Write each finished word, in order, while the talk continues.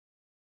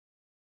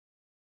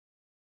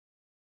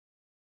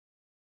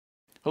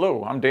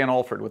Hello, I'm Dan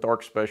Alford with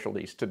Arc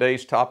Specialties.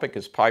 Today's topic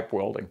is pipe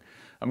welding.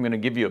 I'm going to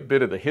give you a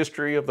bit of the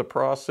history of the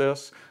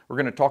process. We're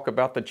going to talk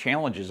about the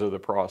challenges of the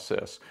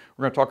process.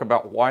 We're going to talk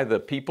about why the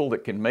people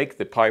that can make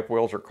the pipe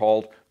welds are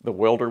called the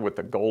welder with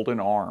the golden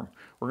arm.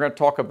 We're going to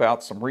talk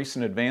about some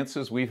recent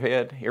advances we've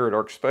had here at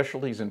Arc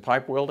Specialties in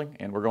pipe welding,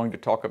 and we're going to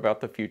talk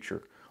about the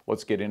future.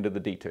 Let's get into the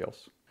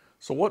details.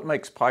 So what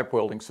makes pipe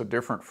welding so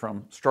different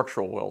from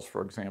structural welds,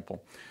 for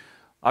example?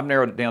 I've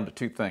narrowed it down to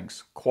two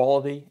things: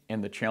 quality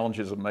and the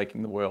challenges of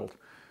making the weld.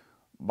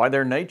 By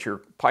their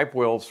nature, pipe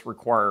welds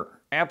require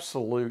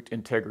absolute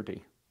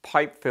integrity.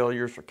 Pipe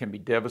failures can be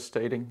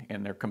devastating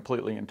and they're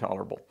completely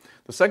intolerable.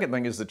 The second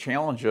thing is the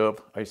challenge of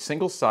a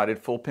single-sided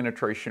full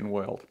penetration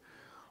weld.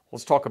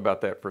 Let's talk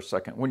about that for a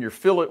second. When you're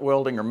fillet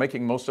welding or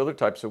making most other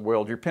types of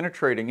weld, you're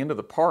penetrating into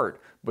the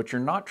part, but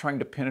you're not trying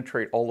to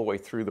penetrate all the way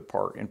through the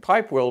part. In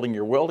pipe welding,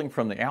 you're welding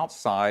from the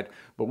outside,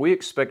 but we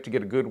expect to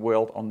get a good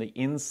weld on the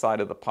inside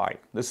of the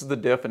pipe. This is the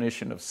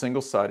definition of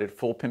single-sided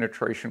full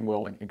penetration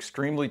welding.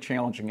 Extremely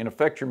challenging. In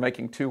effect, you're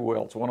making two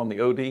welds, one on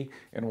the OD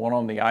and one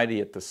on the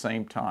ID at the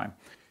same time.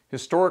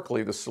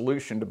 Historically, the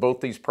solution to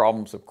both these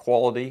problems of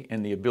quality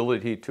and the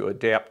ability to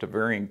adapt to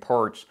varying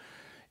parts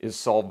is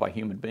solved by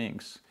human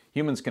beings.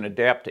 Humans can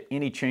adapt to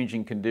any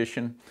changing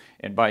condition,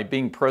 and by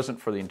being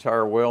present for the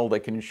entire weld, they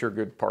can ensure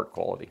good part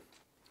quality.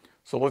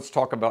 So let's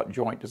talk about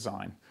joint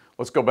design.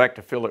 Let's go back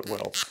to fillet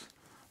welds.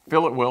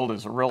 Fillet weld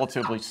is a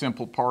relatively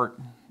simple part.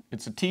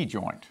 It's a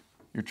T-joint.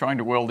 You're trying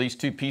to weld these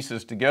two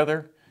pieces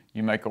together.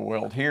 You make a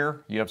weld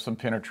here, you have some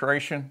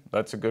penetration,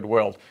 that's a good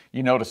weld.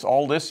 You notice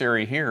all this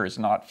area here is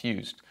not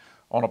fused.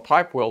 On a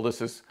pipe weld,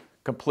 this is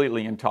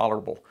completely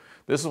intolerable.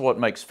 This is what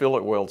makes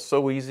fillet welds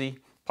so easy,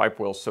 pipe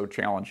welds so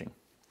challenging.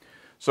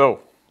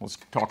 So let's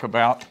talk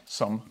about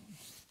some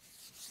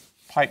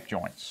pipe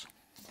joints.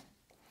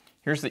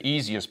 Here's the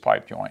easiest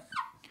pipe joint.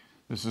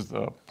 This is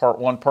the part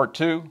one, part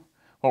two.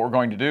 What we're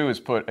going to do is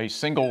put a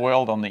single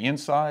weld on the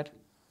inside,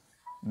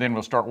 then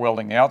we'll start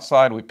welding the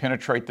outside. We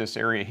penetrate this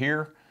area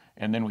here,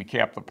 and then we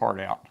cap the part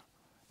out.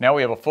 Now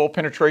we have a full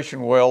penetration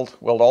weld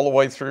all the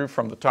way through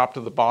from the top to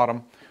the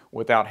bottom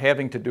without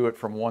having to do it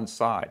from one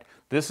side.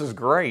 This is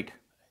great,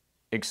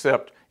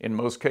 except in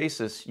most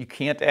cases, you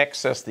can't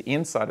access the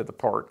inside of the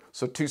part,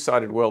 so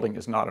two-sided welding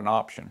is not an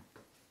option.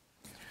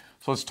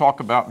 So let's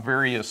talk about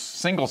various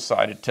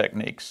single-sided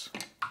techniques.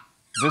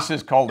 This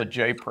is called a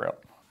Jprep.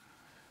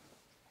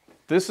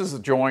 This is a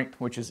joint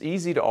which is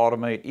easy to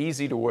automate,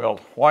 easy to weld.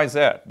 Why is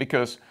that?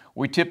 Because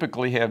we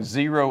typically have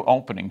zero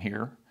opening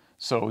here,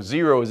 so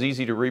zero is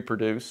easy to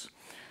reproduce.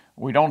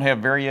 We don't have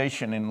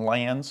variation in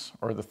lands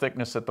or the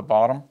thickness at the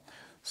bottom.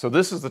 So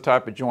this is the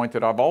type of joint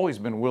that I've always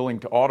been willing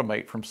to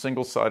automate from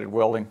single-sided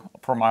welding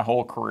for my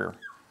whole career.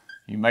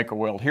 You make a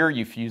weld here,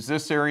 you fuse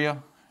this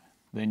area,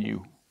 then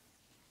you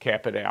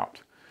cap it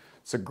out.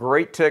 It's a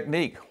great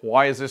technique.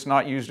 Why is this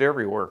not used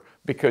everywhere?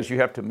 Because you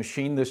have to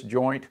machine this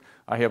joint.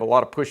 I have a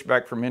lot of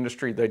pushback from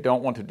industry. They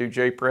don't want to do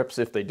Jpreps.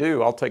 If they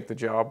do, I'll take the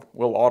job.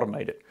 We'll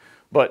automate it.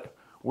 But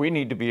we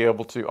need to be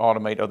able to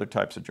automate other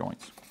types of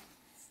joints.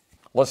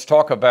 Let's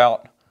talk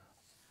about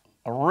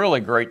a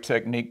really great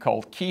technique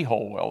called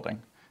keyhole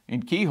welding.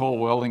 In keyhole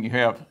welding, you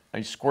have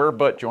a square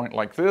butt joint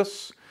like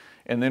this,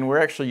 and then we're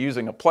actually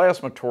using a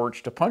plasma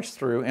torch to punch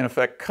through, in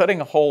effect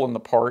cutting a hole in the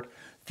part,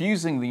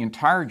 fusing the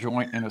entire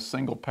joint in a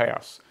single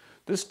pass.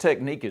 This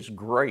technique is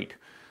great,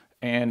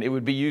 and it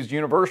would be used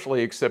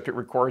universally, except it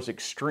requires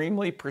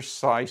extremely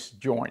precise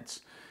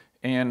joints.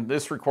 And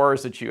this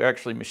requires that you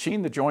actually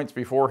machine the joints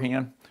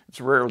beforehand.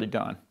 It's rarely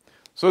done.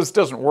 So this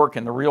doesn't work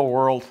in the real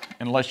world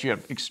unless you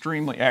have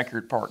extremely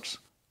accurate parts.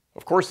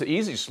 Of course, the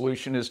easy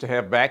solution is to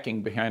have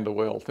backing behind the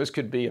weld. This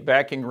could be a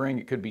backing ring,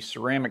 it could be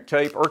ceramic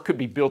tape, or it could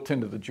be built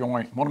into the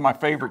joint. One of my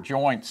favorite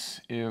joints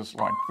is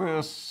like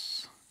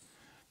this,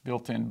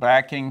 built-in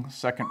backing,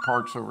 second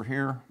part's over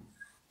here.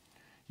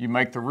 You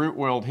make the root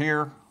weld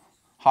here,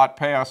 hot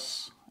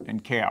pass,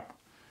 and cap.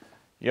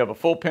 You have a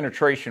full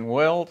penetration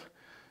weld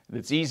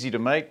that's easy to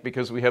make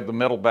because we have the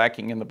metal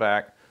backing in the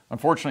back.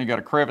 Unfortunately, you got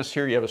a crevice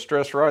here, you have a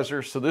stress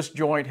riser, so this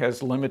joint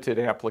has limited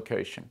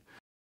application.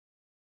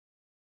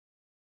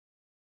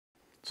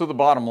 So the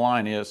bottom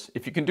line is,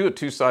 if you can do a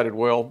two-sided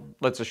weld,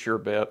 that's a sure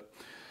bet.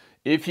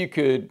 If you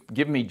could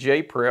give me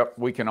Jprep,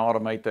 we can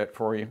automate that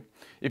for you.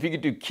 If you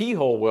could do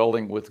keyhole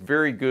welding with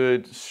very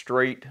good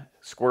straight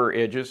square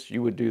edges,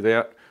 you would do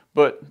that.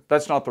 But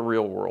that's not the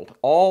real world.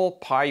 All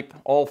pipe,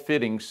 all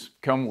fittings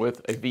come with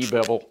a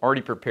VBevel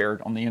already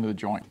prepared on the end of the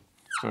joint.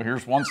 So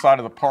here's one side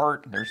of the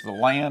part, there's the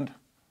land.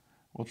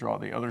 We'll draw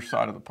the other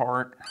side of the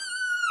part.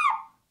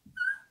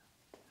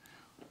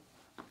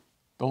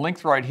 The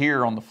length right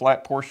here on the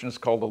flat portion is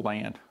called the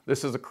land.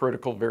 This is a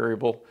critical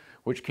variable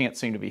which can't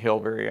seem to be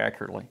held very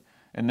accurately.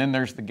 And then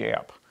there's the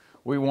gap.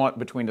 We want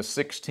between a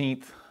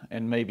 1/16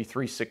 and maybe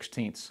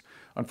 3/16.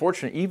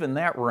 Unfortunately, even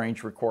that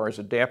range requires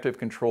adaptive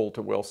control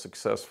to weld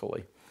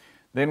successfully.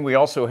 Then we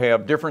also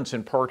have difference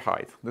in part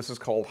height. This is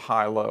called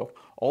high-low.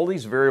 All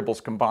these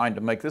variables combine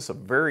to make this a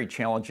very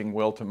challenging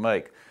weld to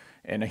make.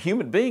 And a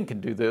human being can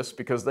do this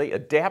because they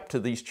adapt to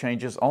these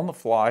changes on the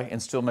fly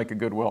and still make a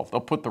good weld. They'll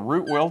put the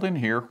root weld in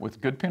here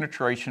with good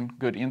penetration,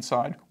 good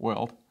inside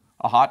weld,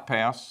 a hot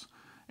pass,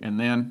 and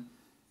then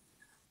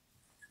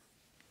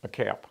a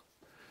cap.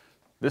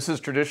 This has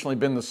traditionally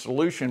been the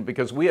solution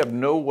because we have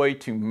no way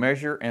to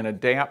measure and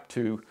adapt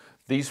to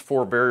these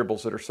four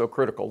variables that are so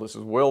critical. This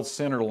is weld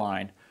center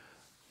line,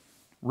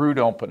 root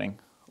opening,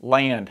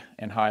 land,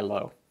 and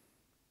high-low.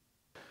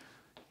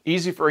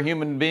 Easy for a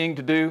human being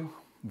to do,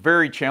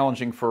 very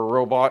challenging for a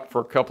robot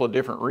for a couple of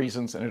different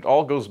reasons, and it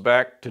all goes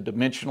back to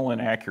dimensional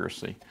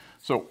inaccuracy.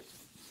 So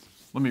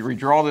let me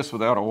redraw this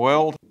without a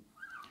weld.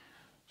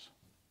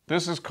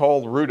 This is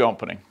called root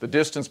opening, the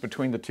distance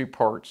between the two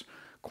parts.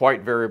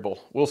 Quite variable.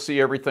 We'll see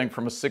everything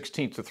from a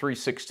 1/16 to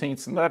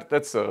 3/16, and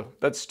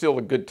that's still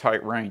a good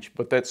tight range,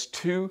 but that's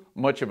too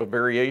much of a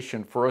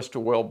variation for us to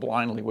weld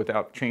blindly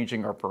without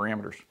changing our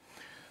parameters.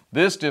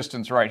 This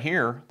distance right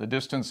here, the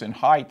distance in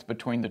height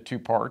between the two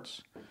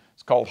parts,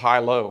 is called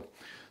high-low.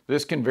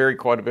 This can vary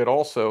quite a bit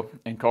also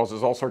and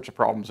causes all sorts of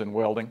problems in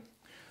welding.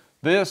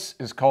 This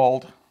is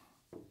called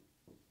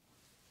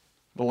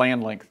the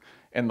land length,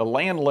 and the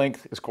land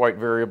length is quite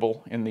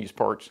variable in these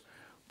parts.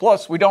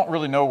 Plus, we don't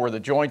really know where the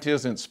joint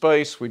is in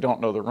space. We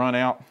don't know the run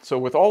out. So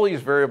with all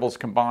these variables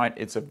combined,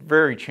 it's a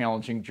very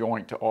challenging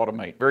joint to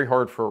automate, very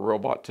hard for a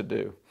robot to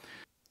do.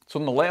 So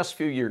in the last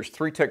few years,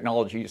 3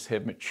 technologies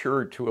have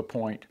matured to a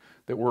point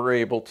that we're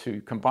able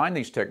to combine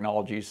these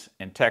technologies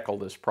and tackle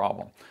this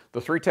problem.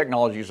 The 3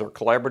 technologies are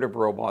collaborative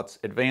robots,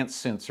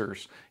 advanced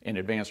sensors, and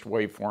advanced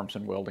waveforms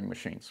in welding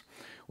machines.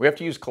 We have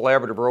to use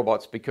collaborative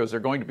robots because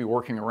they're going to be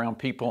working around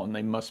people and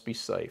they must be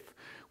safe.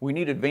 We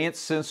need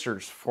advanced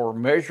sensors for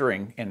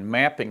measuring and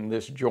mapping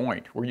this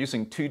joint. We're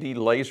using 2D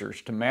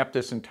lasers to map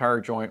this entire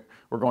joint.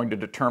 We're going to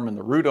determine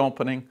the root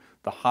opening,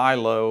 the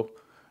high-low,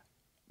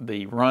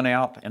 the run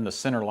out, and the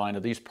center line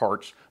of these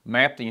parts,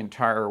 map the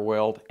entire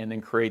weld, and then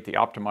create the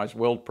optimized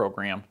weld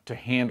program to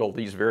handle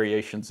these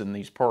variations in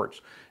these parts.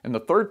 And the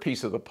third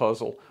piece of the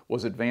puzzle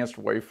was advanced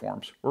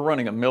waveforms. We're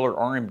running a Miller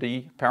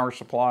RMD power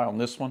supply on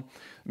this one.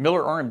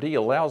 Miller RMD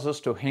allows us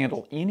to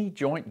handle any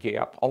joint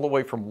gap all the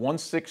way from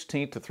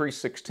 1/16 to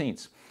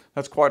 3/16.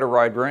 That's quite a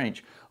wide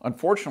range.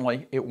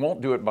 Unfortunately, it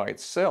won't do it by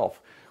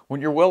itself. When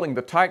you're welding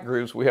the tight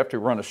grooves, we have to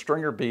run a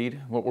stringer bead.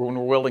 When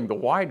we're welding the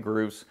wide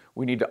grooves,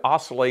 we need to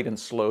oscillate and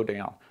slow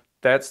down.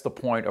 That's the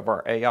point of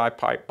our AI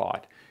pipe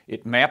bot.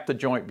 It mapped the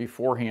joint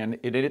beforehand,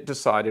 and it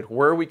decided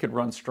where we could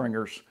run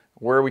stringers,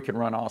 where we could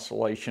run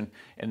oscillation,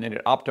 and then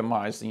it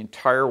optimized the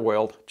entire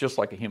weld just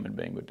like a human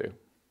being would do.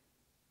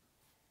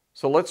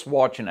 So let's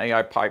watch an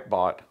AI pipe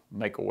bot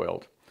make a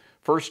weld.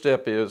 First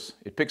step is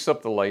it picks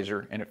up the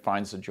laser and it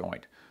finds the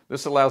joint.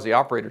 This allows the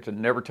operator to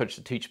never touch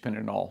the teach pin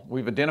at all.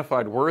 We've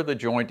identified where the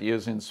joint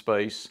is in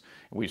space,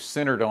 we've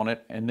centered on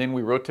it, and then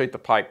we rotate the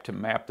pipe to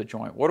map the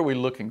joint. What are we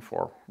looking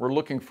for? We're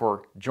looking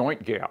for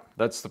joint gap.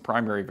 That's the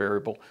primary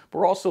variable. But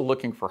we're also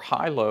looking for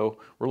high-low.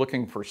 We're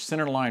looking for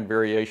center line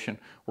variation.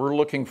 We're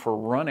looking for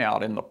run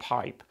out in the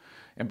pipe.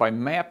 And by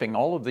mapping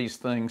all of these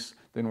things,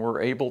 then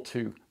we're able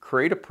to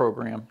create a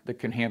program that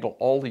can handle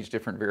all these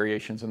different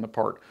variations in the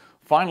part.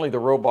 Finally, the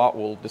robot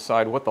will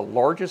decide what the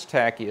largest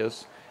tack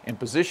is and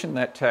position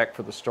that tack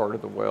for the start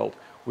of the weld.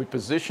 We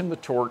position the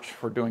torch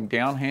for doing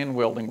downhand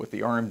welding with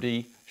the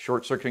RMD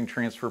short-circuiting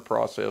transfer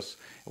process,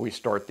 and we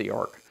start the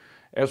arc.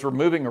 As we're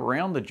moving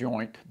around the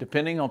joint,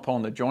 depending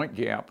upon the joint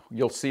gap,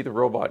 you'll see the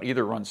robot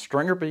either run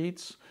stringer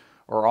beads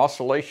or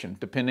oscillation,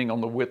 depending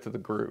on the width of the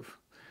groove.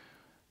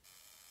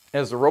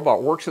 As the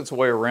robot works its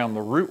way around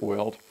the root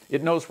weld,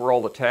 it knows where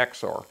all the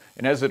tacks are.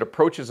 And as it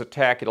approaches a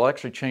tack, it'll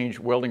actually change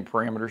welding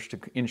parameters to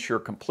ensure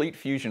complete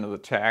fusion of the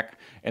tack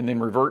and then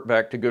revert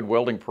back to good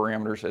welding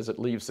parameters as it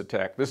leaves the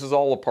tack. This is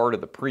all a part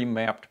of the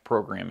pre-mapped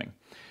programming.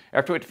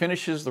 After it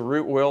finishes the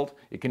root weld,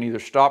 it can either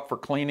stop for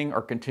cleaning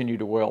or continue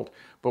to weld.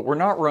 But we're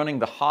not running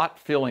the hot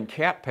fill and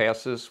cap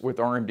passes with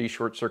RMD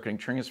short-circuiting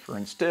transfer.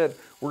 Instead,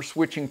 we're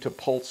switching to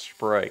pulse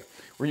spray.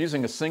 We're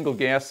using a single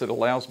gas that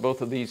allows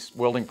both of these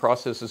welding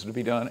processes to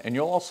be done. And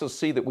you'll also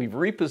see that we've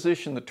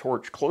repositioned the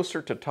torch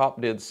closer to top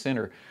dead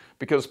center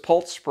because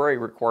pulse spray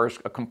requires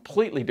a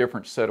completely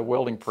different set of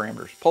welding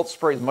parameters. Pulse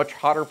spray is a much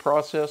hotter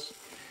process,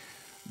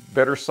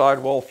 better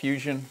sidewall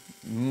fusion,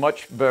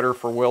 much better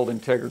for weld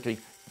integrity,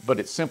 but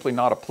it's simply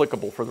not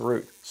applicable for the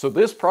root. So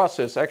this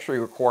process actually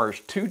requires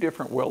 2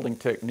 different welding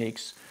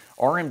techniques,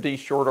 RMD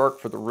short arc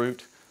for the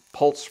root,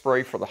 pulse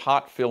spray for the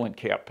hot fill and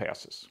cap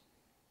passes.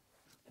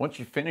 Once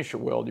you finish a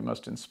weld, you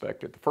must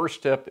inspect it. The first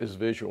step is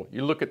visual.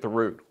 You look at the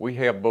root. We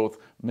have both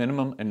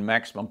minimum and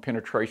maximum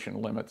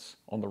penetration limits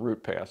on the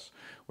root pass.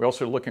 We're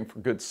also looking for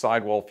good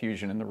sidewall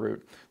fusion in the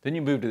root. Then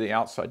you move to the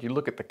outside. You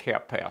look at the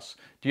cap pass.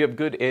 Do you have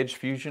good edge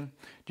fusion?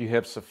 Do you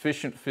have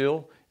sufficient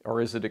fill?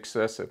 Or is it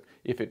excessive?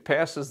 If it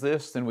passes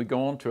this, then we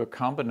go on to a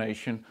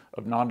combination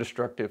of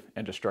non-destructive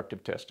and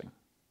destructive testing.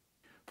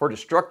 For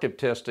destructive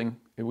testing,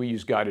 we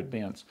use guided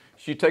bends.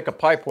 So you take a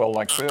pipe weld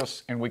like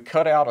this and we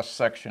cut out a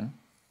section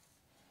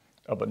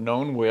of a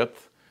known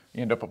width,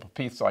 you end up with a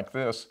piece like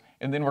this,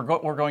 and then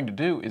what we're going to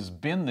do is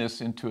bend this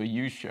into a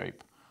U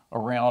shape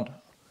around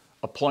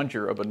a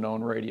plunger of a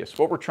known radius.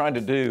 What we're trying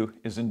to do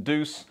is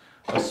induce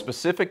a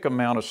specific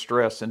amount of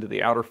stress into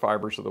the outer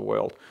fibers of the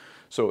weld.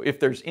 So if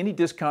there's any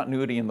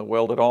discontinuity in the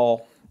weld at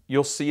all,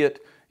 you'll see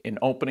it in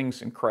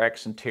openings and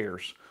cracks and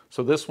tears.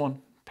 So this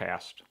one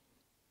passed.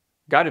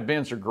 Guided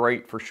bends are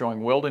great for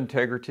showing weld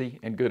integrity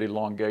and good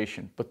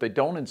elongation, but they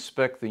don't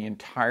inspect the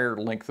entire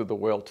length of the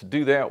weld. To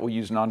do that, we'll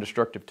use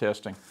non-destructive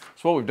testing.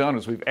 So what we've done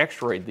is we've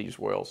x-rayed these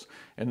welds,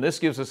 and this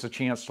gives us a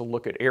chance to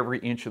look at every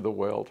inch of the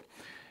weld.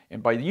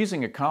 And by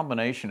using a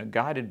combination of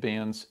guided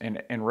bends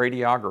and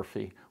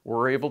radiography,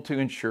 we're able to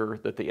ensure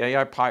that the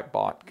AI pipe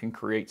bot can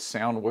create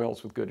sound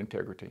welds with good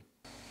integrity.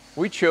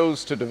 We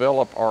chose to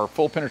develop our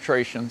full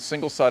penetration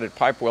single-sided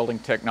pipe welding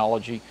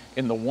technology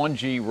in the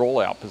 1G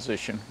rollout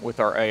position with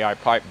our AI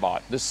pipe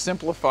bot. This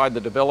simplified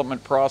the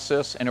development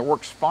process, and it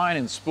works fine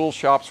in spool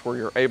shops where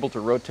you're able to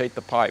rotate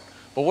the pipe.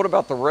 But what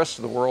about the rest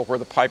of the world where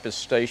the pipe is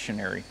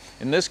stationary?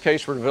 In this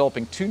case, we're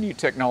developing two new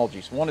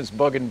technologies. One is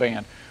bug and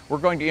band. We're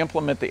going to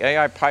implement the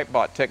AI pipe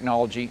bot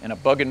technology in a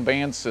bug and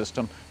band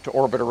system to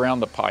orbit around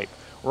the pipe.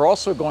 We're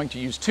also going to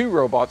use two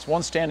robots,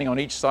 one standing on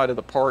each side of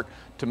the part,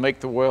 to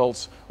make the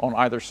welds on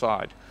either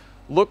side.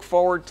 Look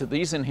forward to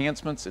these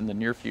enhancements in the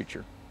near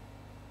future.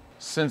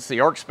 Since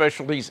the ARC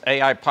Specialties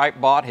AI pipe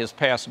bot has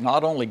passed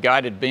not only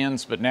guided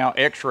bends but now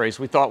x-rays,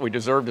 we thought we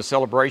deserved a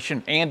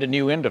celebration and a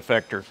new end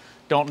effector.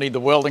 Don't need the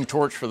welding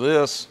torch for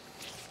this.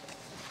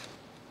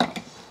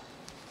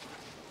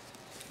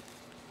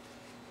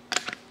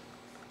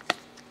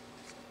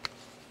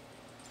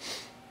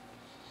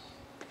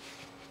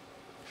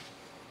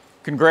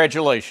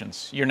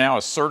 Congratulations, you're now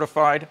a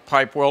certified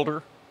pipe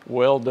welder.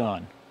 Well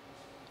done.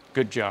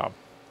 Good job.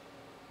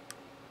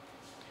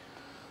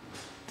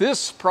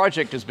 This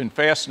project has been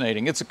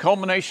fascinating. It's a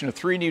culmination of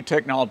three new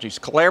technologies: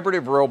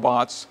 collaborative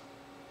robots,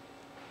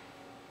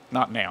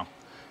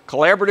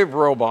 collaborative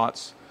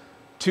robots,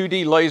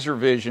 2D laser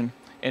vision,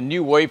 and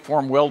new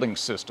waveform welding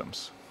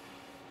systems.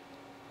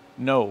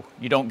 No,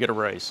 you don't get a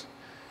raise.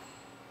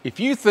 If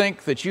you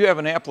think that you have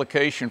an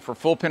application for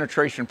full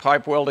penetration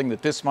pipe welding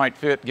that this might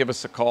fit, give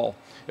us a call.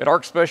 At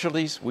ARC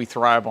Specialties, we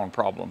thrive on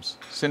problems.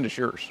 Send us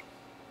yours.